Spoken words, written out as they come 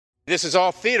This is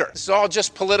all theater. This is all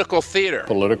just political theater.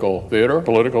 Political theater.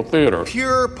 Political theater.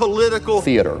 Pure political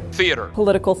theater. Theater.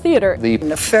 Political theater. The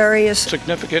nefarious,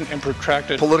 significant and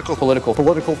protracted political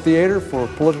theater for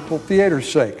political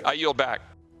theater's sake. I yield back.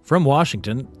 From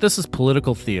Washington, this is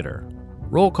Political Theater,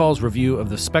 Roll Call's review of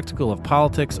the spectacle of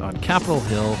politics on Capitol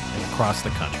Hill and across the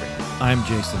country. I'm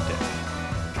Jason Dick.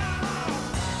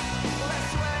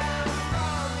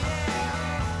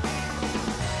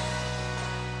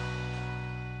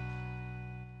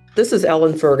 This is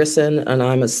Ellen Ferguson, and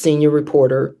I'm a senior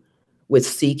reporter with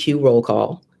CQ Roll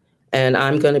Call, and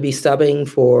I'm going to be subbing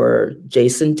for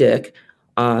Jason Dick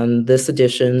on this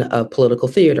edition of Political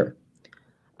Theater.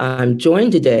 I'm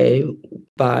joined today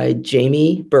by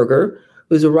Jamie Berger,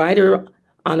 who's a writer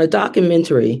on a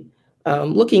documentary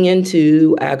looking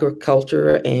into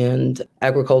agriculture and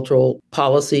agricultural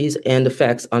policies and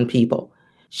effects on people.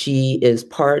 She is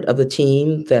part of the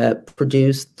team that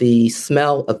produced The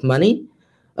Smell of Money,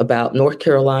 about North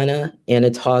Carolina and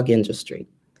its hog industry.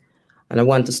 And I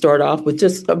wanted to start off with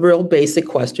just a real basic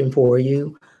question for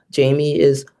you, Jamie,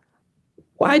 is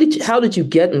how did you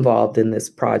get involved in this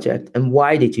project, and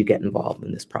why did you get involved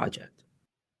in this project?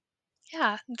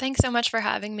 Yeah, thanks so much for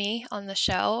having me on the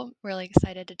show. Really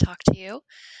excited to talk to you.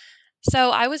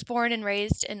 So I was born and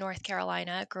raised in North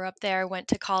Carolina, grew up there, went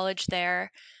to college there,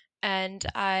 and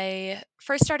I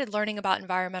first started learning about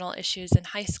environmental issues in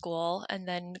high school and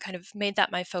then kind of made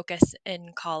that my focus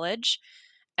in college.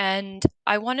 And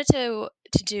I wanted to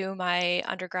do my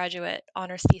undergraduate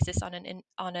honors thesis on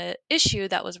an issue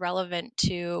that was relevant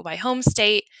to my home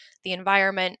state, the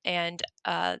environment, and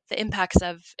the impacts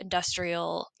of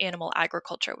industrial animal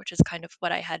agriculture, which is kind of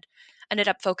what I had ended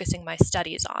up focusing my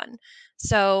studies on.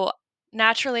 So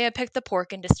naturally, I picked the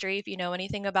pork industry. If you know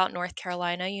anything about North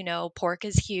Carolina, you know pork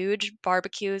is huge.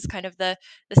 Barbecue is kind of the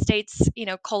state's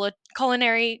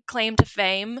culinary claim to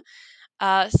fame.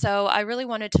 So I really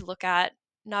wanted to look at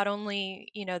not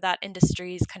only that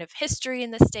industry's kind of history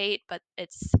in the state, but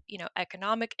its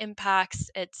economic impacts,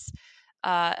 its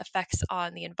effects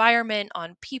on the environment,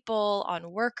 on people,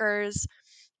 on workers.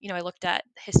 I looked at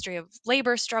history of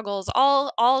labor struggles,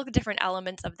 all the different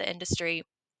elements of the industry.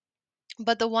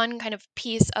 But the one kind of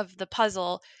piece of the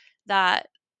puzzle that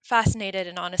fascinated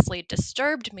and honestly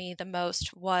disturbed me the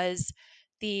most was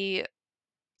the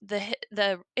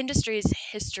industry's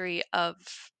history of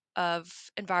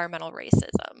environmental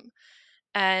racism.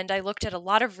 And I looked at a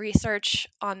lot of research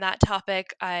on that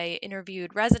topic. I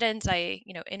interviewed residents, I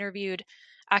interviewed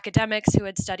academics who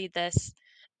had studied this,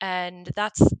 and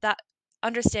that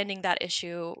understanding that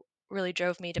issue really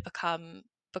drove me to become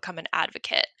an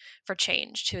advocate for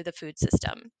change to the food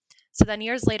system. So then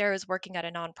years later, I was working at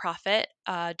a nonprofit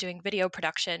doing video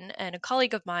production, and a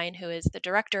colleague of mine who is the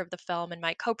director of the film and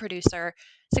my co-producer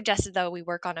suggested that we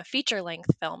work on a feature-length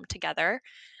film together.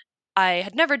 I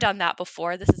had never done that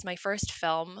before. This is my first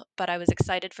film, but I was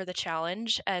excited for the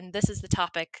challenge, and this is the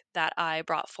topic that I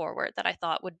brought forward that I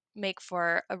thought would make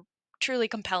for a truly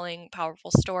compelling,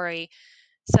 powerful story.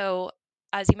 So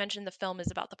as you mentioned, the film is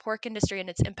about the pork industry and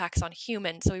its impacts on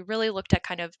humans. So we really looked at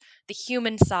kind of the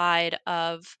human side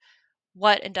of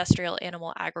what industrial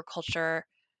animal agriculture,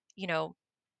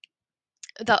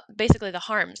 basically the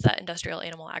harms that industrial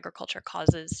animal agriculture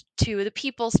causes to the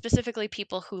people, specifically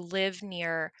people who live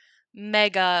near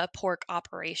mega pork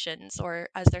operations, or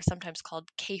as they're sometimes called,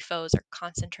 CAFOs, or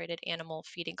concentrated animal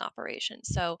feeding operations.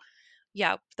 So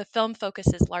yeah, the film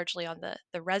focuses largely on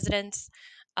the residents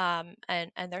and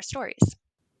their stories.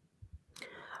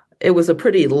 It was a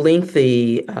pretty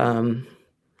lengthy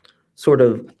sort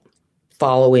of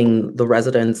following the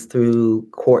residents through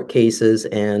court cases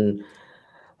and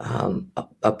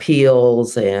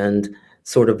appeals and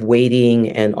sort of waiting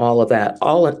and all of that.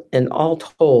 All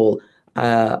told,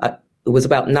 it was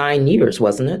about 9 years,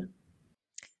 wasn't it?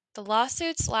 The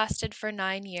lawsuits lasted for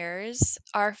 9 years.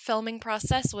 Our filming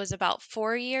process was about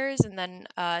 4 years, and then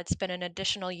it's been an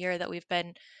additional year that we've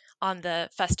been on the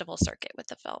festival circuit with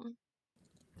the film.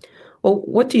 Well,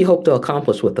 what do you hope to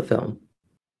accomplish with the film?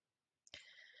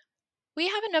 We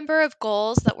have a number of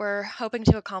goals that we're hoping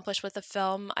to accomplish with the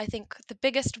film. I think the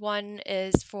biggest one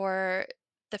is for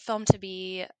the film to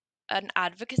be an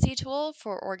advocacy tool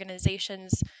for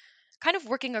organizations kind of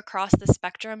working across the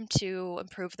spectrum to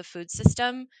improve the food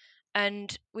system.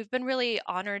 And we've been really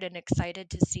honored and excited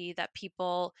to see that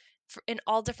people in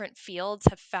all different fields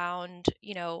have found,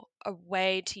 a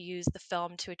way to use the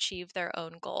film to achieve their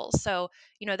own goals. So,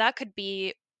 that could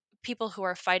be people who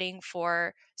are fighting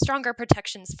for stronger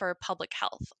protections for public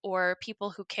health, or people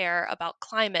who care about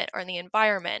climate or the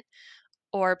environment,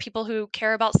 or people who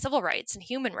care about civil rights and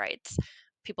human rights,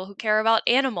 people who care about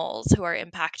animals who are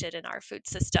impacted in our food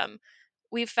system.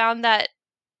 We've found that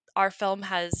our film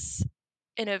has,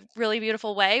 in a really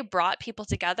beautiful way, brought people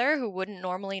together who wouldn't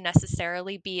normally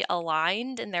necessarily be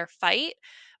aligned in their fight,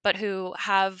 but who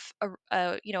have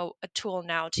a tool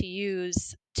now to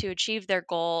use to achieve their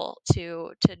goal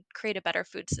to create a better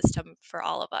food system for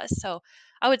all of us. So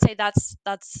I would say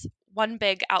that's one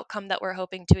big outcome that we're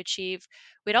hoping to achieve.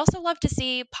 We'd also love to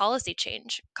see policy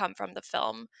change come from the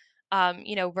film.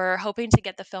 We're hoping to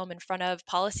get the film in front of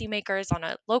policymakers on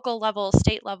a local level,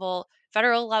 state level,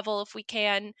 federal level if we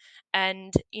can.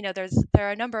 And there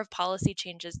are a number of policy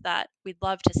changes that we'd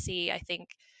love to see. I think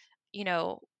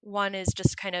one is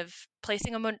just kind of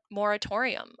placing a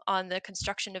moratorium on the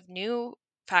construction of new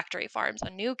factory farms,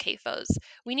 on new CAFOs.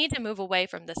 We need to move away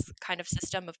from this kind of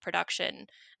system of production,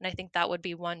 and I think that would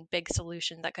be one big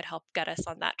solution that could help get us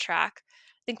on that track.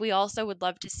 I think we also would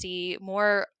love to see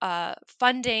more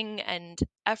funding and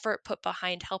effort put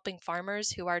behind helping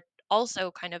farmers who are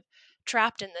also kind of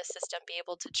trapped in this system be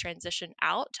able to transition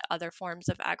out to other forms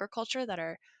of agriculture that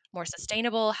are more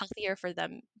sustainable, healthier for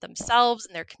themselves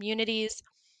and their communities.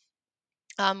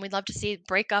 We'd love to see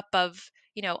breakup of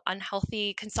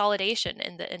unhealthy consolidation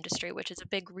in the industry, which is a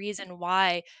big reason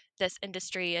why this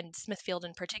industry, and Smithfield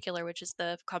in particular, which is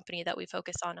the company that we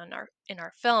focus on in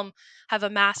our film, have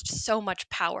amassed so much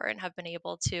power and have been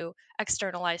able to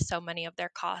externalize so many of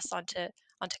their costs onto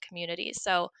communities.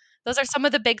 So those are some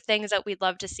of the big things that we'd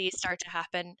love to see start to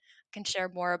happen. I can share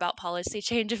more about policy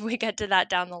change if we get to that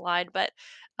down the line, but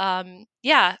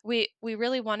yeah, we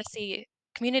really want to see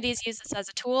communities use this as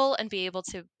a tool and be able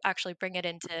to actually bring it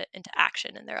into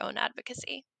action in their own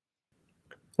advocacy.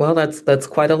 Well, that's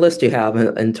quite a list you have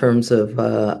in terms of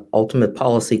ultimate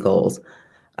policy goals.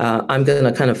 I'm going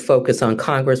to kind of focus on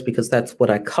Congress because that's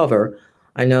what I cover.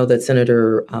 I know that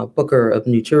Senator Booker of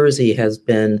New Jersey has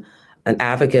been an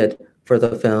advocate for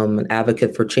the film, an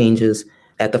advocate for changes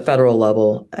at the federal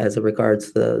level as it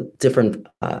regards the different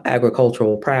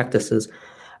agricultural practices.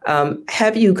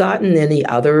 Have you gotten any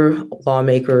other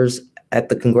lawmakers at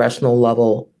the congressional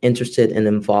level interested and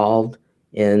involved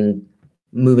in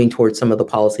moving towards some of the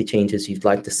policy changes you'd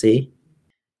like to see?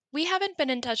 We haven't been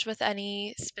in touch with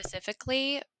any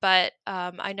specifically, but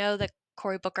I know that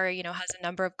Cory Booker, has a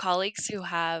number of colleagues who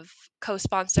have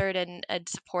co-sponsored and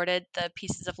supported the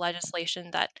pieces of legislation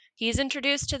that he's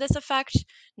introduced to this effect,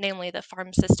 namely the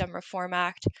Farm System Reform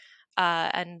Act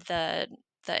and the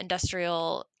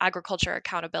Industrial Agriculture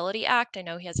Accountability Act. I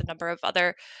know he has a number of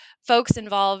other folks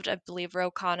involved. I believe Ro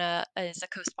Khanna is a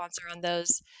co-sponsor on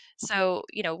those. So,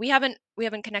 we haven't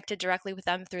connected directly with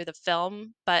them through the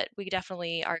film, but we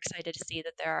definitely are excited to see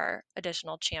that there are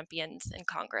additional champions in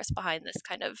Congress behind this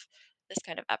kind of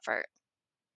effort.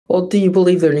 Well, do you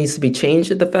believe there needs to be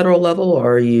change at the federal level,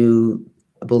 or you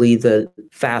believe that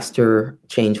faster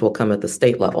change will come at the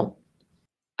state level?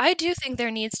 I do think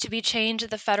there needs to be change at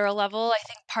the federal level. I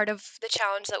think part of the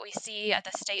challenge that we see at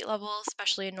the state level,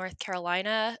 especially in North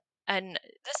Carolina, and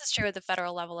this is true at the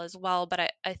federal level as well, but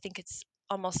I think it's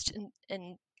almost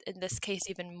in this case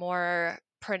even more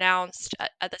pronounced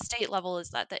at the state level, is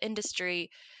that the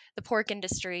industry, the pork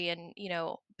industry and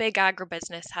big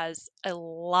agribusiness has a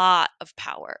lot of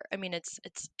power. I mean, it's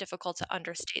difficult to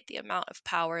understate the amount of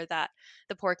power that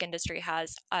the pork industry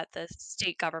has at the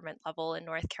state government level in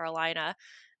North Carolina.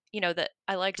 That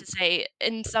I like to say,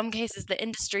 in some cases, the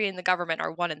industry and the government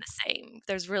are one and the same.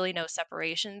 There's really no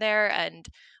separation there. And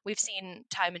we've seen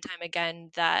time and time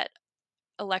again that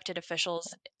elected officials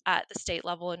at the state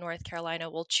level in North Carolina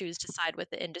will choose to side with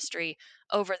the industry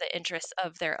over the interests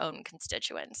of their own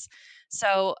constituents.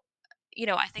 So,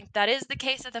 I think that is the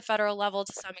case at the federal level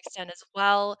to some extent as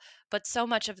well. But so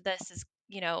much of this is,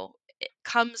 it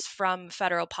comes from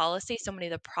federal policy. So many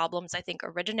of the problems I think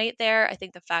originate there. I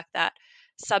think the fact that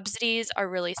subsidies are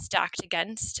really stacked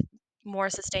against more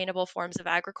sustainable forms of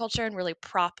agriculture and really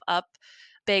prop up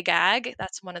big ag.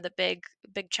 That's one of the big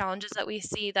challenges that we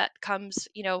see that comes,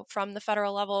 from the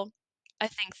federal level. I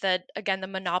think that again the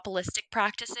monopolistic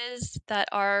practices that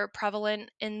are prevalent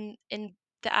in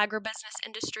the agribusiness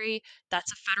industry,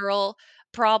 that's a federal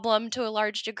problem to a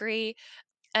large degree.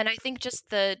 And I think just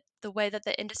the way that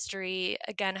the industry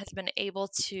again has been able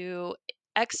to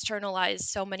externalize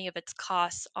so many of its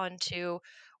costs onto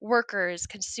workers,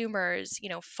 consumers,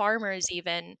 farmers,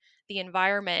 even the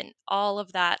environment, all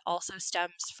of that also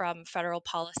stems from federal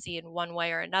policy in one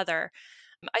way or another.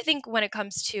 I think when it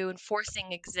comes to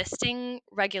enforcing existing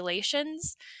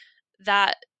regulations,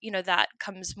 that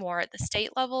comes more at the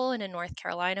state level. And in North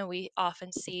Carolina, we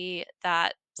often see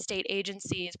that state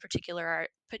agencies,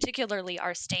 particularly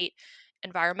our state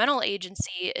environmental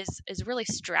agency, is really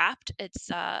strapped. It's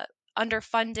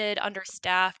underfunded,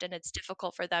 understaffed, and it's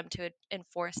difficult for them to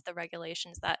enforce the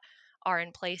regulations that are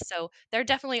in place. So there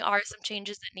definitely are some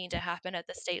changes that need to happen at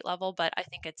the state level, but I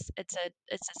think it's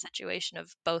a situation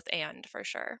of both and for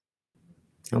sure.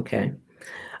 Okay.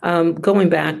 Going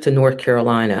back to North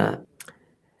Carolina,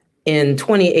 in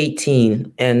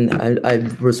 2018, and I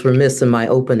was remiss in my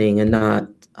opening and not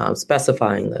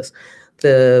specifying this,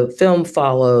 the film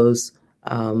follows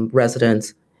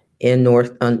residents in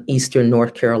eastern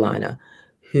North Carolina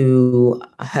who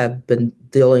have been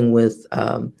dealing with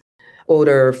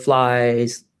odor,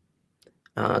 flies,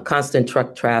 constant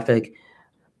truck traffic,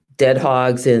 dead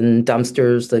hogs in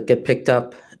dumpsters that get picked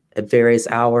up at various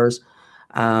hours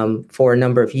for a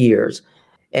number of years.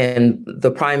 And the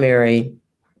primary,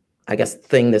 I guess,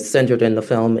 thing that's centered in the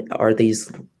film are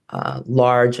these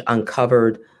large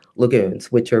uncovered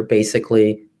lagoons, which are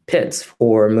basically pits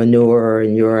for manure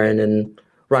and urine and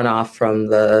runoff from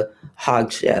the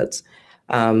hog sheds.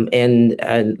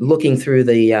 And looking through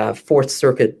the Fourth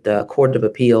Circuit Court of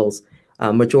Appeals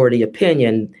majority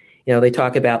opinion, they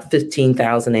talk about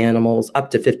 15,000 animals,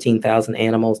 up to 15,000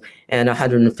 animals, and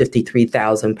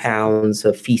 153,000 pounds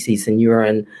of feces and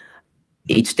urine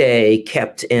each day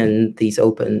kept in these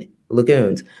open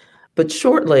lagoons. But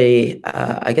shortly,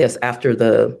 I guess after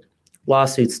the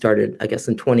lawsuit started, I guess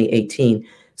in 2018,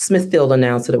 Smithfield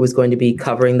announced that it was going to be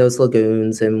covering those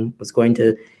lagoons and was going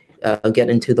to get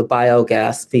into the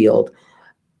biogas field.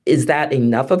 Is that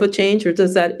enough of a change, or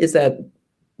is that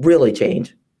really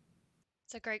change?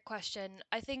 It's a great question.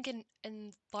 I think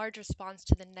in large response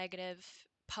to the negative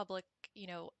public,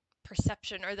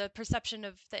 perception, or the perception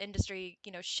of the industry,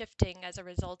 shifting as a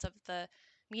result of the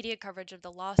media coverage of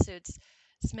the lawsuits,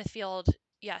 Smithfield,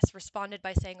 yes, responded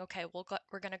by saying, okay,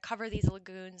 we're going to cover these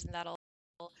lagoons and that'll,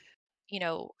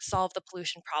 solve the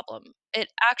pollution problem. It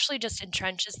actually just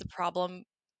entrenches the problem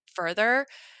further.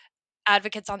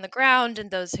 Advocates on the ground and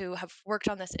those who have worked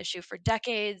on this issue for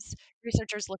decades,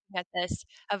 researchers looking at this,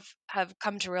 have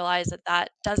come to realize that that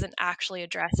doesn't actually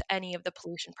address any of the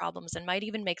pollution problems and might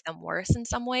even make them worse in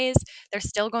some ways. There's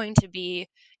still going to be,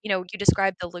 you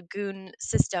described the lagoon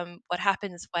system. What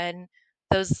happens when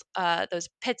those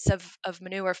pits of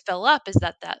manure fill up is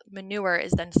that manure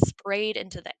is then sprayed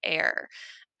into the air.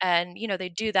 And they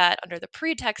do that under the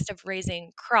pretext of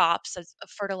raising crops, of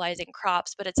fertilizing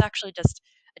crops, but it's actually just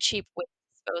a cheap waste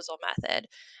disposal method,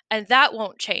 and that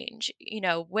won't change.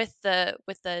 With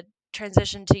the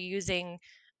transition to using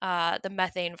the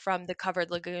methane from the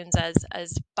covered lagoons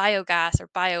as biogas or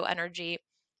bioenergy,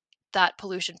 that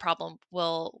pollution problem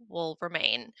will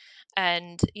remain.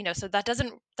 And so that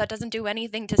doesn't do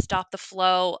anything to stop the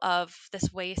flow of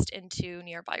this waste into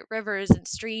nearby rivers and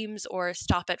streams, or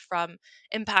stop it from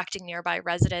impacting nearby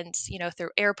residents,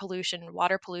 through air pollution,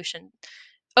 water pollution,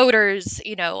 odors,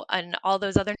 and all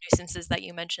those other nuisances that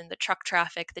you mentioned, the truck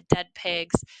traffic, the dead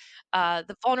pigs,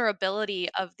 the vulnerability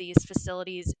of these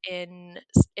facilities in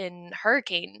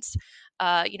hurricanes.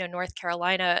 North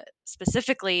Carolina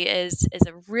specifically is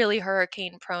a really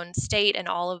hurricane prone state, and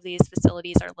all of these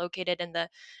facilities are located in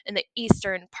the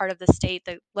eastern part of the state,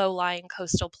 the low lying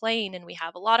coastal plain, and we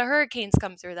have a lot of hurricanes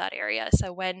come through that area.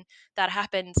 So when that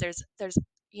happens, there's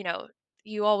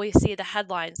you always see the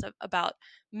headlines about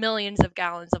millions of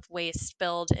gallons of waste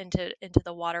spilled into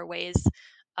the waterways,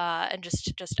 and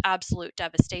just absolute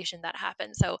devastation that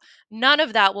happens. So none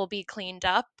of that will be cleaned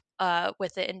up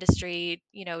with the industry,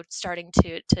 starting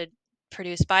to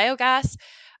produce biogas.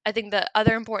 I think the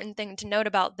other important thing to note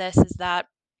about this is that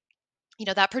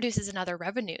that produces another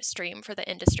revenue stream for the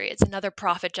industry. It's another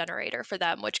profit generator for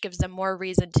them, which gives them more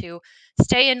reason to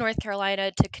stay in North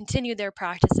Carolina, to continue their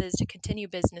practices, to continue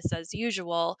business as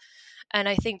usual. And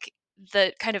I think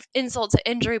the kind of insult to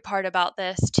injury part about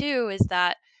this too is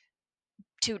that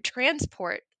to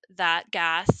transport that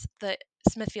gas, the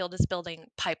Smithfield is building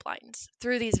pipelines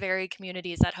through these very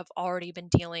communities that have already been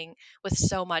dealing with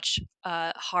so much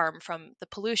harm from the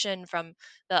pollution, from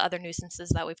the other nuisances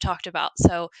that we've talked about.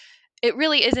 So it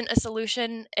really isn't a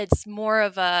solution. It's more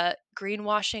of a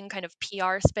greenwashing kind of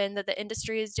PR spin that the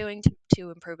industry is doing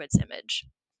to improve its image.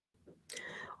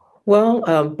 Well,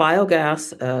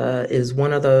 biogas is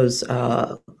one of those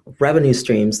revenue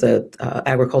streams that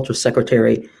Agriculture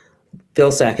Secretary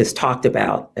Vilsack has talked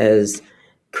about as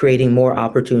creating more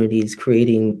opportunities,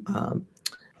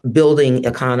 building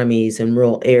economies in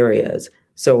rural areas.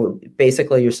 So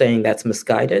basically, you're saying that's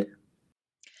misguided?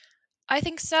 I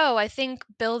think so. I think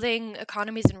building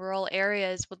economies in rural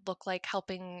areas would look like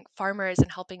helping farmers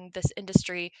and helping this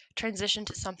industry transition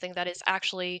to something that is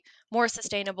actually more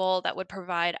sustainable, that would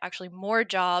provide actually more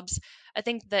jobs. I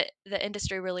think that the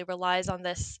industry really relies on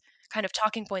this kind of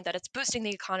talking point that it's boosting the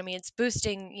economy, it's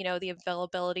boosting, the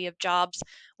availability of jobs,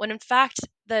 when in fact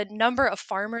the number of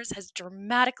farmers has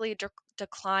dramatically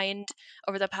declined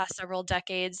over the past several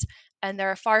decades, and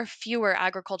there are far fewer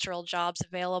agricultural jobs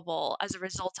available as a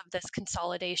result of this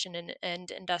consolidation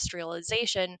and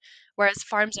industrialization. Whereas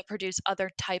farms that produce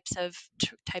other types of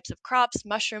crops,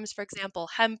 mushrooms, for example,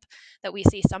 hemp, that we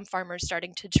see some farmers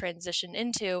starting to transition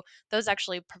into, those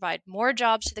actually provide more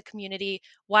jobs to the community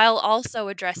while also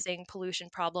addressing pollution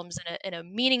problems in a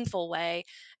meaningful way,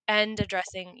 and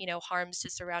addressing harms to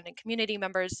surrounding community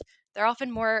members. They're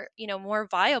often more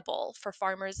viable for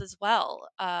farmers as well.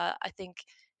 I think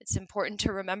it's important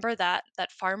to remember that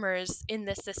farmers in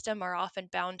this system are often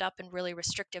bound up in really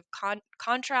restrictive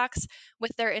contracts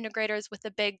with their integrators, with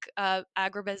the big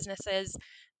agribusinesses.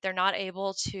 They're not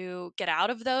able to get out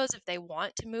of those if they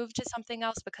want to move to something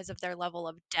else because of their level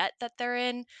of debt that they're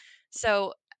in.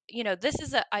 So,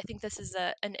 I think this is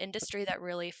an industry that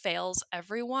really fails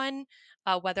everyone,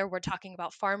 whether we're talking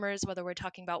about farmers, whether we're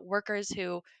talking about workers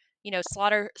who,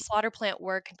 slaughter plant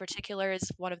work in particular is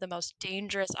one of the most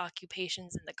dangerous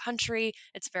occupations in the country.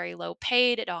 It's very low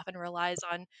paid. It often relies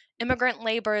on immigrant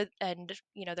labor, and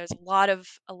there's a lot of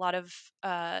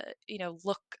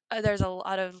there's a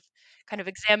lot of kind of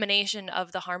examination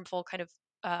of the harmful kind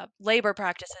of labor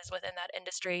practices within that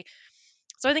industry.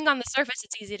 So I think on the surface,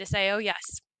 it's easy to say, oh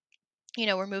yes,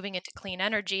 we're moving into clean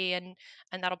energy, and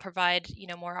that'll provide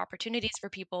more opportunities for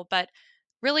people, but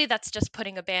really that's just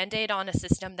putting a band-aid on a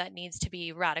system that needs to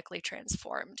be radically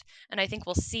transformed. And I think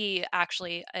we'll see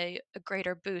actually a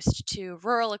greater boost to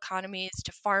rural economies,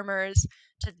 to farmers,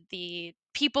 to the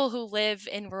people who live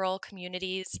in rural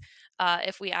communities,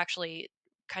 if we actually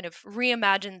kind of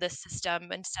reimagine this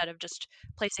system instead of just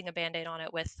placing a band-aid on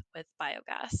it with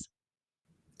biogas.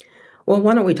 Well,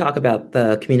 why don't we talk about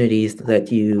the communities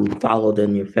that you followed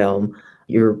in your film?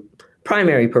 Your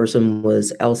primary person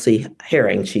was Elsie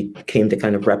Herring. She came to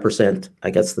kind of represent, I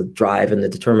guess, the drive and the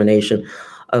determination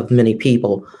of many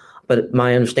people. But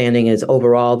my understanding is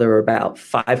overall there were about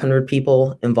 500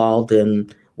 people involved in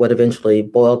what eventually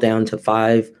boiled down to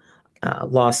five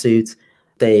lawsuits.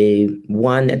 They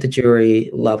won at the jury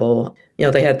level.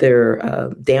 They had their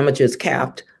damages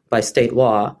capped by state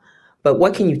law. But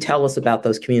what can you tell us about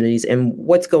those communities and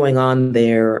what's going on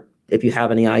there, if you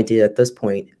have any idea at this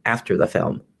point after the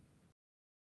film?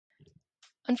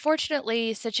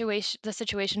 Unfortunately, the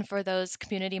situation for those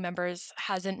community members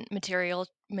hasn't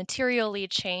materially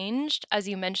changed. As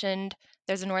you mentioned,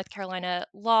 there's a North Carolina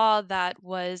law that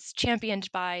was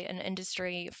championed by an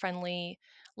industry-friendly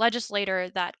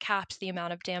legislator that caps the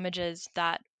amount of damages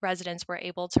that residents were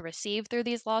able to receive through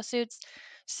these lawsuits.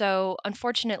 So,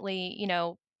 unfortunately,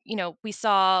 we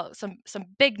saw some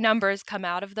big numbers come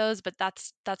out of those, but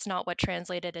that's not what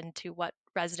translated into what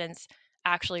residents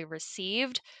actually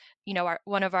received.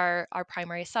 One of our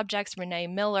primary subjects, Renee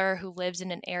Miller, who lives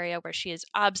in an area where she is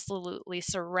absolutely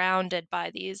surrounded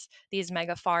by these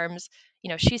mega farms.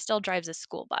 She still drives a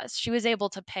school bus. She was able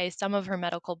to pay some of her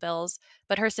medical bills,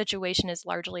 but her situation is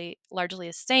largely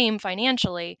the same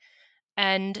financially.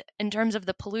 And in terms of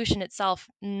the pollution itself,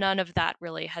 none of that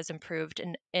really has improved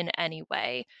in any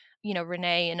way.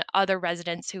 Renee and other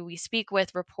residents who we speak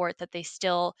with report that they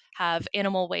still have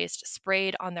animal waste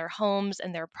sprayed on their homes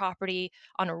and their property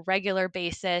on a regular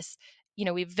basis.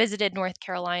 We've visited North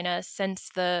Carolina since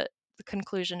the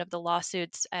conclusion of the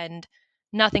lawsuits, and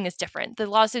nothing is different. The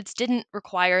lawsuits didn't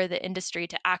require the industry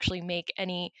to actually make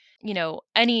any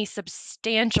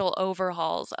substantial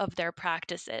overhauls of their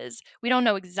practices. We don't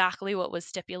know exactly what was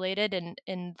stipulated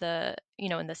in the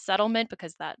settlement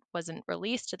because that wasn't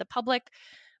released to the public,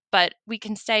 but we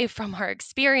can say from our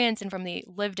experience and from the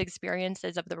lived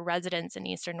experiences of the residents in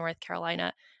Eastern North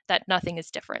Carolina that nothing is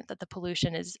different, that the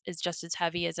pollution is just as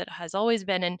heavy as it has always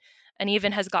been, and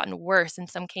even has gotten worse in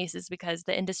some cases because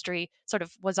the industry sort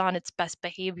of was on its best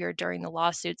behavior during the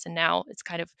lawsuits, and now it's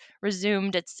kind of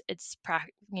resumed its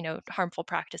harmful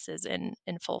practices in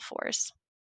full force.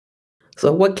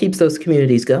 So, what keeps those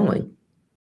communities going?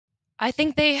 I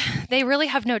think they really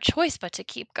have no choice but to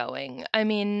keep going. I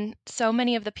mean, so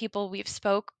many of the people we've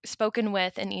spoken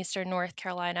with in Eastern North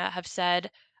Carolina have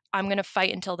said, "I'm going to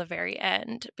fight until the very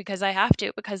end because I have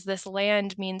to, because this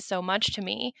land means so much to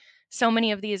me." So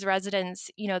many of these residents,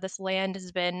 this land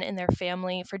has been in their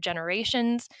family for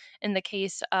generations. In the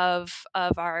case of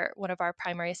our one of our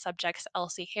primary subjects,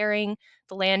 Elsie Herring,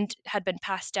 the land had been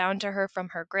passed down to her from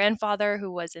her grandfather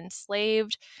who was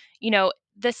enslaved.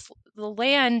 The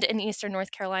land in Eastern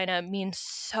North Carolina means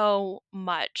so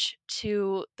much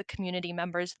to the community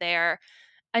members there.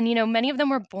 And many of them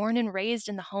were born and raised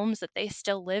in the homes that they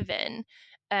still live in.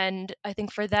 And I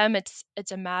think for them, it's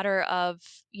a matter of,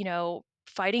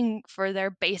 fighting for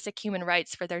their basic human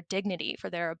rights, for their dignity, for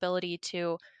their ability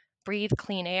to breathe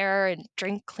clean air and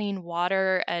drink clean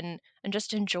water and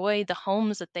just enjoy the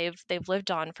homes that they've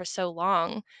lived on for so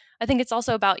long. I think it's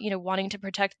also about, wanting to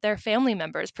protect their family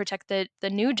members, protect the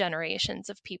new generations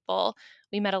of people.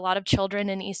 We met a lot of children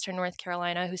in Eastern North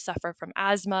Carolina who suffer from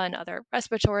asthma and other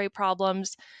respiratory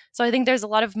problems. So I think there's a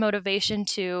lot of motivation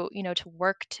to, to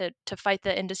work to fight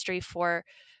the industry for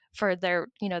their,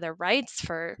 their rights,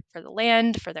 for the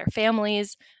land, for their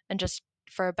families, and just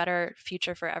for a better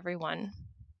future for everyone.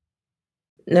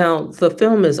 Now, the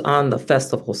film is on the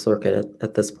festival circuit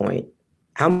at this point.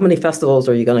 How many festivals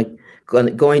are you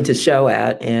going to show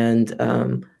at, and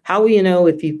how will you know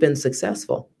if you've been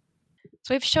successful?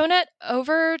 So we've shown at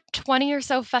over 20 or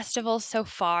so festivals so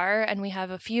far, and we have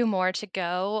a few more to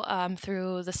go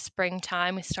through the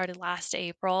springtime. We started last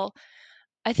April.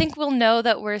 I think we'll know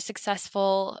that we're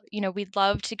successful. We'd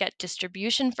love to get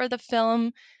distribution for the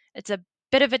film. It's a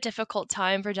bit of a difficult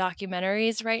time for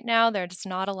documentaries right now. There's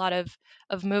not a lot of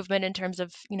movement in terms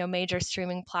of, major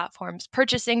streaming platforms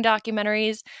purchasing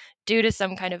documentaries due to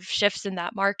some kind of shifts in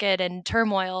that market and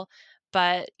turmoil.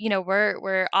 But,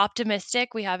 we're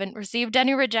optimistic. We haven't received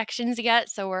any rejections yet,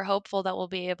 so we're hopeful that we'll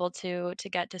be able to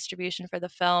get distribution for the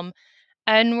film.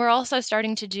 And we're also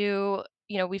starting to do,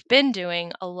 we've been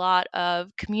doing a lot of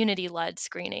community-led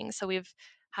screenings. So we've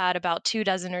had about 2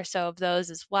 dozen or so of those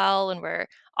as well, and we're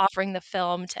offering the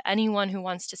film to anyone who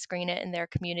wants to screen it in their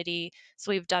community.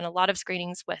 So we've done a lot of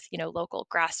screenings with, local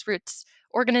grassroots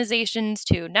organizations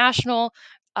to national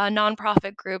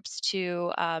nonprofit groups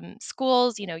to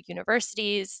schools,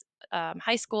 universities,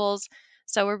 high schools.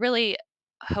 So we're really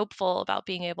hopeful about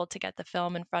being able to get the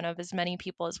film in front of as many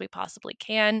people as we possibly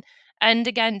can, and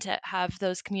again to have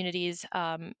those communities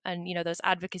and those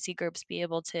advocacy groups be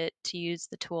able to use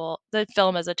the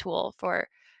film as a tool for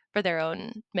their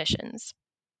own missions.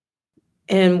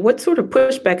 And what sort of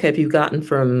pushback have you gotten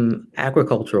from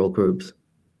agricultural groups?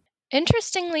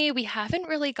 Interestingly, we haven't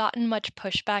really gotten much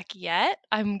pushback yet.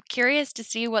 I'm curious to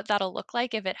see what that'll look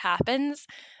like if it happens.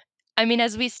 I mean,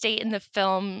 as we state in the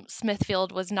film,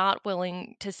 Smithfield was not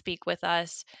willing to speak with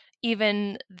us.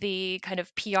 Even the kind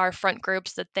of PR front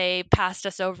groups that they passed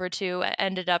us over to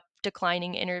ended up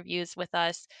declining interviews with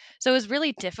us. So it was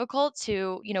really difficult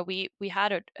to, we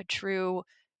had a true,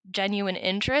 genuine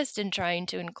interest in trying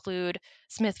to include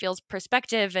Smithfield's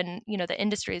perspective and, the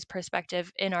industry's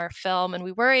perspective in our film. And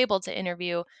we were able to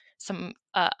interview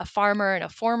a farmer and a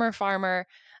former farmer,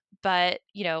 but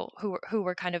who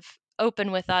were kind of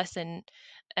open with us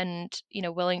and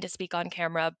willing to speak on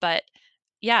camera. But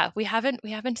yeah, we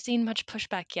haven't seen much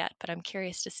pushback yet, but I'm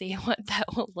curious to see what that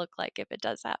will look like if it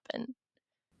does happen.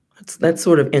 That's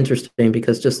sort of interesting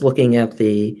because just looking at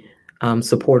the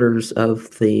supporters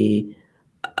of the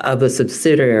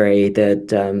subsidiary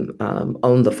that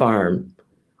owned the farm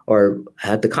or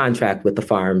had the contract with the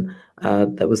farm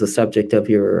that was the subject of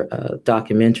your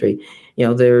documentary.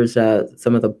 There's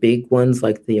some of the big ones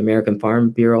like the American Farm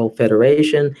Bureau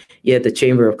Federation. You had the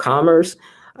Chamber of Commerce.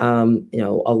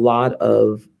 A lot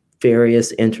of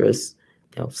various interests,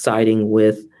 siding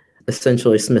with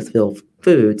essentially Smithfield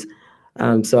Foods.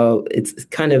 So it's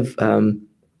kind of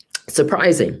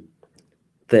surprising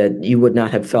that you would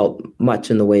not have felt much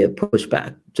in the way of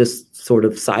pushback, just sort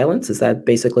of silence. Is that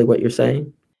basically what you're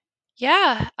saying?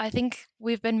 Yeah, I think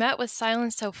we've been met with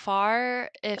silence so far.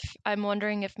 If I'm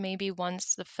wondering if maybe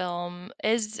once the film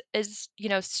is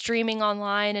streaming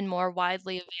online and more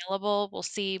widely available, we'll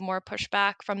see more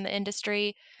pushback from the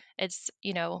industry. It's,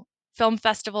 film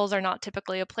festivals are not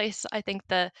typically a place I think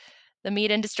the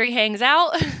meat industry hangs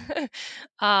out.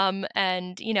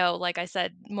 And like I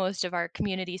said, most of our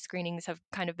community screenings have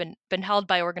kind of been held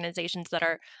by organizations that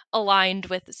are aligned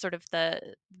with sort of the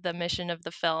mission of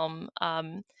the film.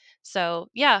 So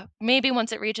yeah, maybe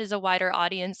once it reaches a wider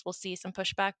audience, we'll see some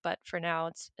pushback. But for now,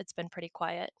 it's been pretty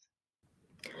quiet.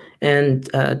 And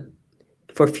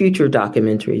for future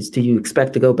documentaries, do you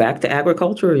expect to go back to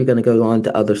agriculture, or are you going to go on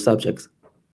to other subjects?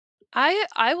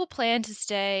 I will plan to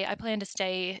stay. I plan to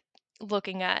stay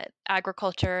looking at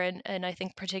agriculture and I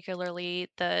think particularly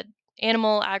the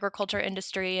animal agriculture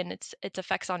industry and its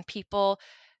effects on people.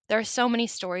 There are so many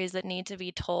stories that need to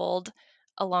be told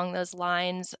along those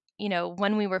lines.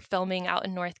 When we were filming out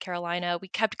in North Carolina, we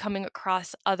kept coming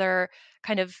across other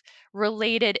kind of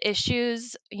related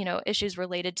issues, issues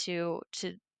related to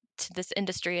this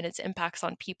industry and its impacts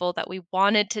on people that we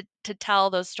wanted to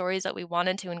tell, those stories that we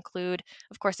wanted to include.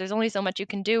 Of course, there's only so much you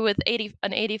can do with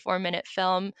an 84-minute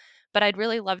film, but I'd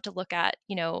really love to look at,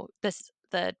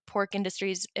 the pork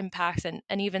industry's impacts and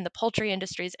even the poultry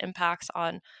industry's impacts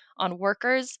on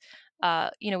workers.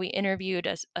 We interviewed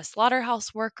a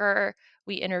slaughterhouse worker.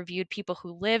 We interviewed people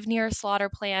who live near slaughter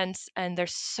plants, and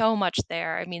there's so much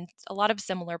there. I mean, a lot of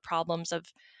similar problems of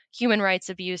human rights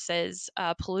abuses,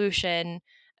 pollution,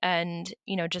 and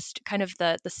just kind of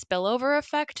the spillover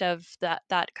effect of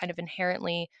that kind of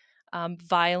inherently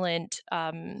violent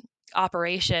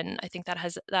operation. I think that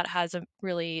has a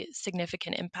really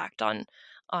significant impact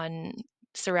on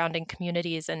surrounding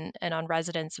communities and on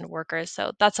residents and workers.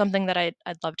 So that's something that I'd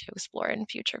love to explore in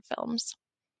future films.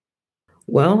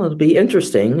 Well, it'll be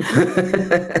interesting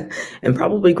and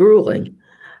probably grueling.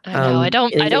 I know. I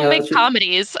don't anything make else you-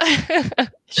 comedies.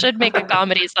 Should make a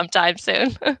comedy sometime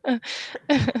soon.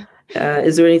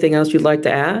 Is there anything else you'd like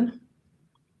to add?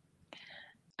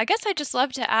 I guess I'd just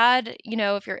love to add,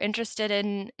 if you're interested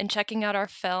in checking out our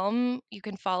film, you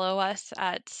can follow us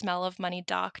at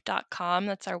smellofmoneydoc.com.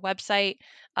 That's our website.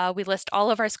 We list all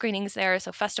of our screenings there,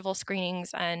 so festival screenings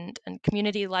and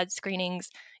community-led screenings.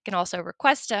 You can also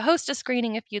request to host a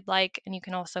screening if you'd like, and you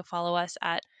can also follow us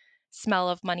at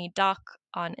smellofmoneydoc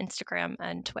on Instagram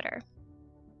and Twitter.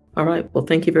 All right. Well,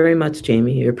 thank you very much,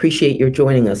 Jamie. I appreciate your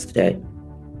joining us today.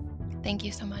 Thank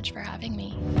you so much for having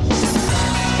me.